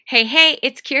Hey,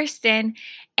 it's Kirsten,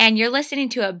 and you're listening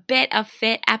to a Bit of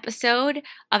Fit episode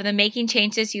of the Making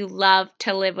Changes You Love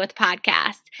to Live With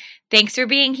podcast. Thanks for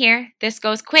being here. This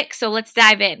goes quick, so let's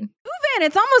dive in.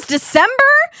 It's almost December,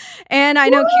 and I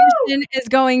know Kirsten is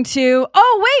going to.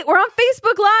 Oh, wait, we're on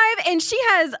Facebook Live, and she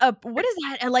has what is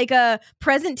that? Like a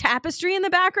present tapestry in the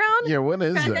background? Yeah, what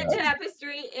is Present that?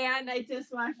 tapestry, and I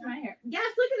just washed my hair.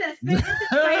 Yes, look at this. Fitness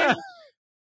Explained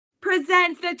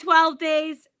presents the 12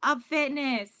 days of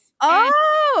fitness.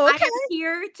 Oh, okay. I am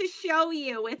here to show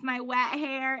you with my wet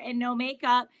hair and no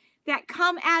makeup that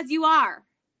come as you are.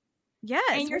 Yes,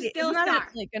 and you're still isn't a that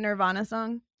star. like a Nirvana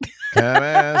song? Come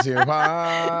as you You know what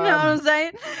I'm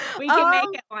saying? We can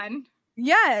make it one.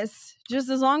 Yes, just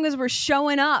as long as we're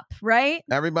showing up, right?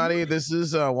 Everybody, this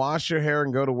is wash your hair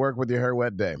and go to work with your hair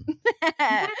wet day.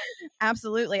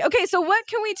 Absolutely. Okay, so what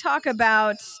can we talk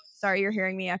about? Sorry, you're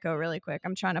hearing me echo really quick.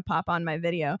 I'm trying to pop on my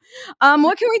video.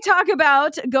 What can we talk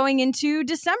about going into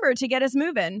December to get us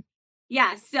moving?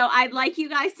 Yes, so I'd like you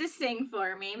guys to sing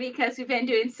for me because we've been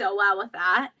doing so well with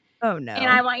that. Oh, no. And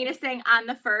I want you to sing on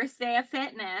the first day of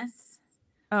fitness.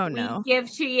 Oh, no. We give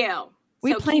to you.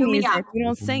 We So play cue me music. up. We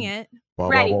don't sing it.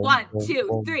 Ready? 1,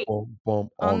 2, 3.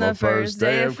 On the first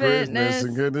day of Christmas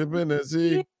and good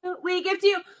divinity. We give to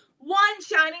you one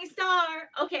shining star.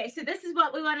 Okay, so this is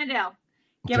what we want to do.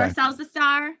 Give Okay. ourselves a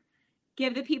star.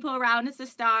 Give the people around us a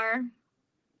star.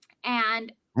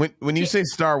 And When you say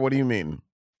star, what do you mean?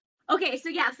 okay, so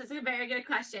yes, that's a very good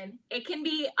question. It can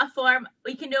be a form,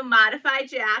 we can do a modified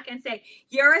jack and say,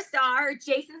 you're a star,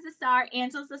 Jason's a star,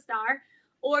 Angela's a star.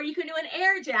 Or you can do an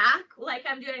air jack, like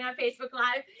I'm doing on Facebook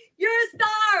Live. You're a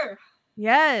star.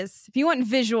 Yes. If you want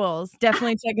visuals,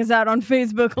 definitely check us out on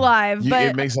Facebook Live.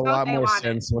 It makes a lot they more want it.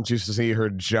 sense once you see her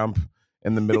jump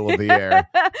in the middle of the air.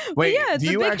 Wait, yeah, it's do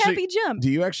a you big actually- happy jump. Do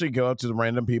you actually go up to the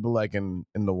random people like in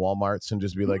the Walmarts and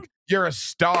just be like, you're a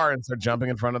star, and start jumping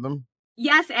in front of them?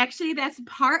 Yes, actually, that's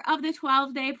part of the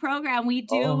 12-day program. We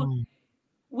do. Oh.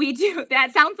 We do.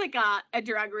 That sounds like a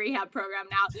drug rehab program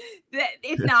now.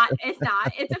 It's not. It's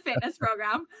not. It's a fitness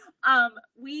program.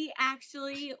 We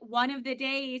actually, one of the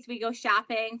days we go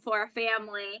shopping for a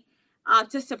family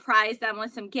to surprise them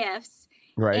with some gifts.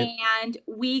 Right. And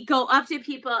we go up to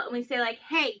people and we say like,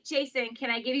 hey, Jason, can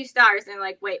I give you stars? And they're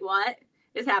like, wait, what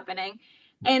is happening?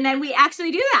 And then we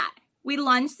actually do that. We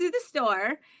lunge through the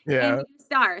store and we give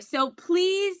stars. So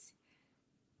please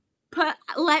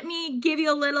let me give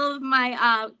you a little of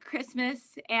my Christmas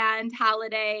and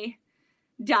holiday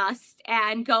dust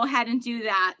and go ahead and do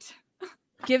that.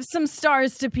 Give some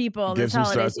stars to people Give this some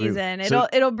holiday stars to people. season.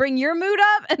 It'll bring your mood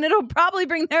up, and it'll probably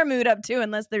bring their mood up too,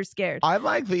 unless they're scared. I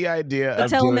like the idea But of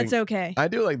tell them doing, it's okay. I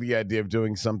do like the idea of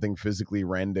doing something physically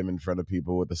random in front of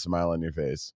people with a smile on your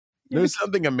face. There's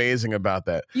something amazing about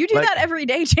that. You do Like- that every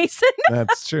day, Jason.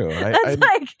 That's true. That's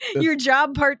like your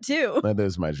job part two. That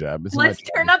is my job. It's Let's my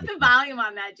turn job. up the volume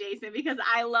on that, Jason, because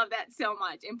I love that so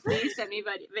much. And please send me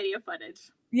video footage.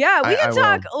 Yeah, we I can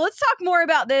talk. will. Let's talk more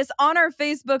about this on our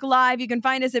Facebook Live. You can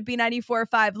find us at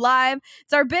B945 Live.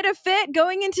 It's our bit of fit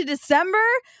going into December.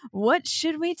 What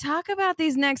should we talk about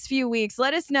these next few weeks?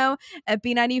 Let us know at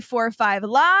B945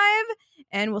 Live,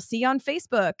 and we'll see you on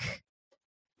Facebook.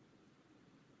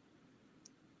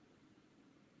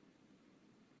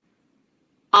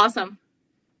 Awesome.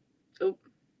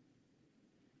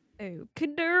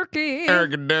 Okey-dokey.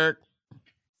 Erg-a-dirk.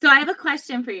 So I have a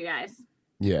question for you guys.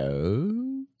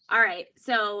 Yo. All right.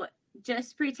 So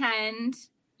just pretend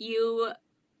you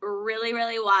really,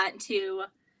 really want to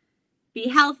be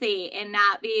healthy and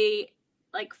not be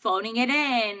like phoning it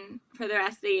in for the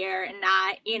rest of the year and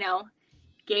not,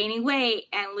 gaining weight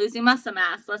and losing muscle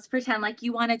mass. Let's pretend like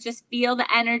you want to just feel the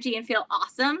energy and feel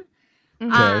awesome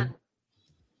Okay.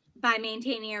 by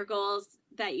maintaining your goals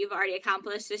that you've already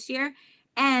accomplished this year.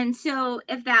 And so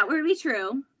if that were to be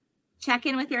true, check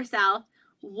in with yourself.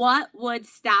 What would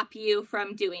stop you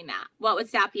from doing that? What would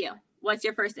stop you? What's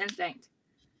your first instinct?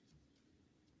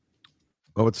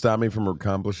 What would stop me from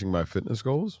accomplishing my fitness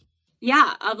goals?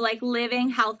 Yeah, of like living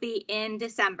healthy in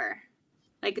December.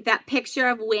 Like that picture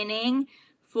of winning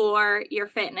for your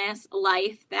fitness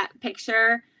life, that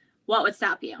picture, what would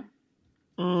stop you?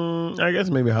 I guess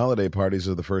maybe holiday parties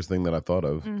are the first thing that I thought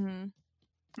of. Mm-hmm.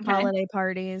 Okay. Holiday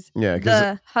parties. Yeah, because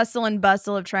The hustle and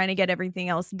bustle of trying to get everything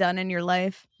else done in your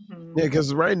life.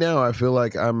 right now I feel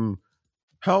like I'm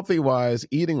healthy-wise,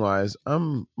 eating-wise,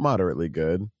 I'm moderately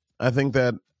good. I think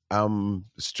that I'm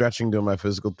stretching, doing my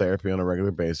physical therapy on a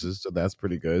regular basis, so that's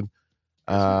pretty good.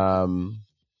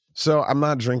 So I'm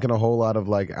not drinking a whole lot of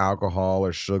like alcohol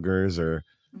or sugars or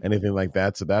anything like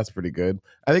that, so that's pretty good.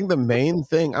 I think the main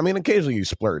thing, I mean, occasionally you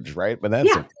splurge, right? But that's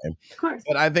Yeah. okay. Of course.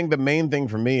 But I think the main thing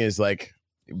for me is like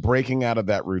breaking out of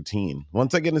that routine.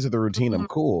 Once I get into the routine, I'm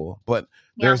cool. But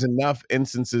there's enough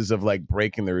instances of like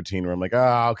breaking the routine where I'm like,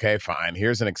 oh, okay, fine.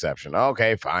 Here's an exception.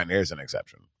 Okay, fine. Here's an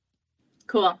exception.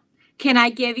 Cool. Can I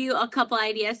give you a couple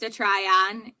ideas to try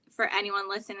on for anyone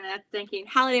listening that's thinking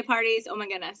holiday parties? Oh my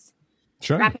goodness.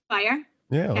 Sure. Rapid fire.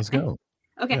 Yeah, let's go.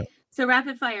 Okay. Yeah. So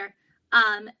rapid fire.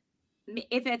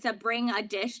 If it's a bring a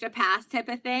dish to pass type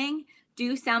of thing,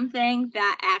 do something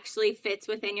that actually fits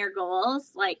within your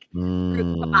goals, like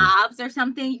fruit kebabs or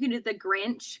something. You can do the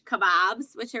Grinch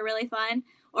kebabs, which are really fun,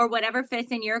 or whatever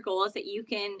fits in your goals that you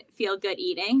can feel good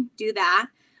eating. Do that.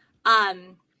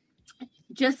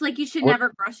 Just like you should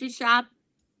never grocery shop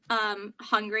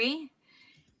hungry.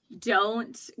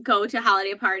 Don't go to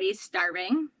holiday parties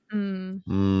starving.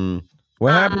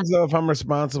 What happens though if I'm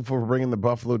responsible for bringing the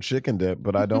buffalo chicken dip,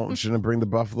 but I shouldn't bring the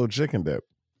buffalo chicken dip?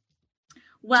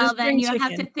 Well, then you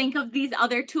have to think of these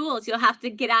other tools. You'll have to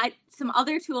get out some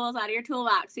other tools out of your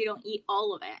toolbox so you don't eat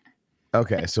all of it.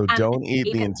 Okay, so don't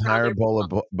eat the entire bowl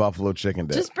of buffalo chicken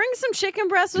dip. Just bring some chicken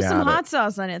breast with some hot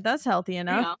sauce on it. That's healthy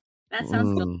enough. That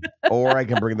sounds good. Or I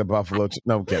can bring the buffalo.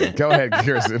 No, I'm kidding. Go ahead,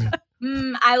 Kirsten.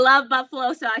 I love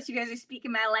buffalo sauce. You guys are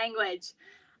speaking my language.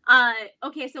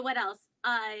 Okay, so what else?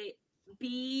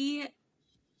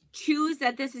 Choose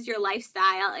that this is your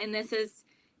lifestyle and this is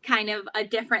kind of a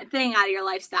different thing out of your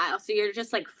lifestyle. So you're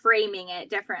just like framing it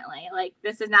differently. Like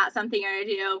this is not something you're going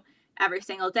to do every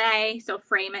single day. So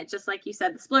frame it just like you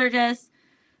said, the splurges.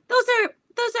 Those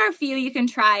are a few you can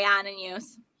try on and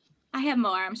use. I have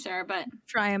more, I'm sure, but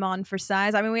try them on for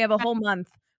size. I mean, we have a whole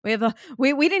month. We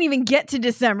didn't even get to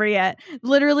December yet.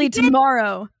 Literally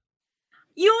tomorrow.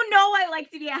 You know I like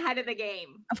to be ahead of the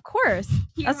game. Of course.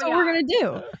 That's what we're going to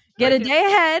do. Get a day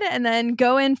ahead and then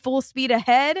go in full speed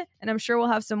ahead. And I'm sure we'll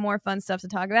have some more fun stuff to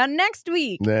talk about next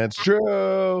week. That's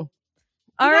true.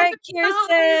 All right,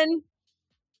 Kirsten.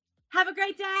 Have a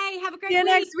great day. Have a great week. See you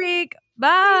next week.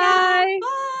 Bye.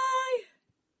 Bye.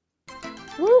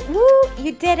 Woo, woo.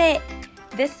 You did it.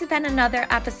 This has been another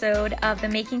episode of the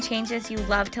Making Changes You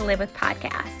Love to Live With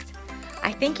podcast.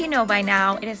 I think you know by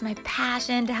now, it is my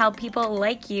passion to help people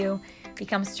like you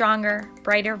become stronger,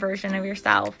 brighter version of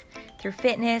yourself through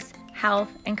fitness, health,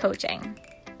 and coaching.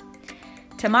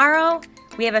 Tomorrow,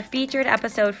 we have a featured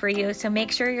episode for you, so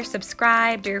make sure you're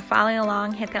subscribed or you're following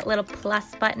along. Hit that little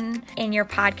plus button in your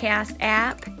podcast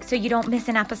app so you don't miss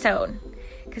an episode,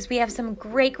 because we have some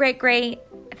great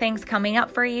things coming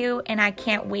up for you, and I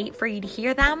can't wait for you to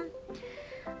hear them.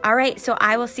 All right, so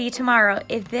I will see you tomorrow.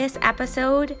 If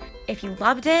you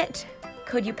loved it,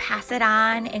 could you pass it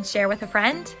on and share with a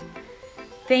friend?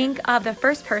 Think of the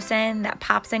first person that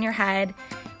pops in your head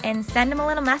and send them a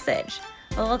little message,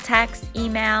 a little text,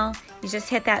 email. You just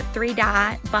hit that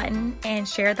 3-dot button and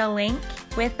share the link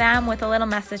with them with a little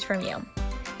message from you.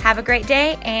 Have a great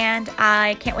day, and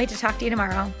I can't wait to talk to you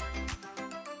tomorrow.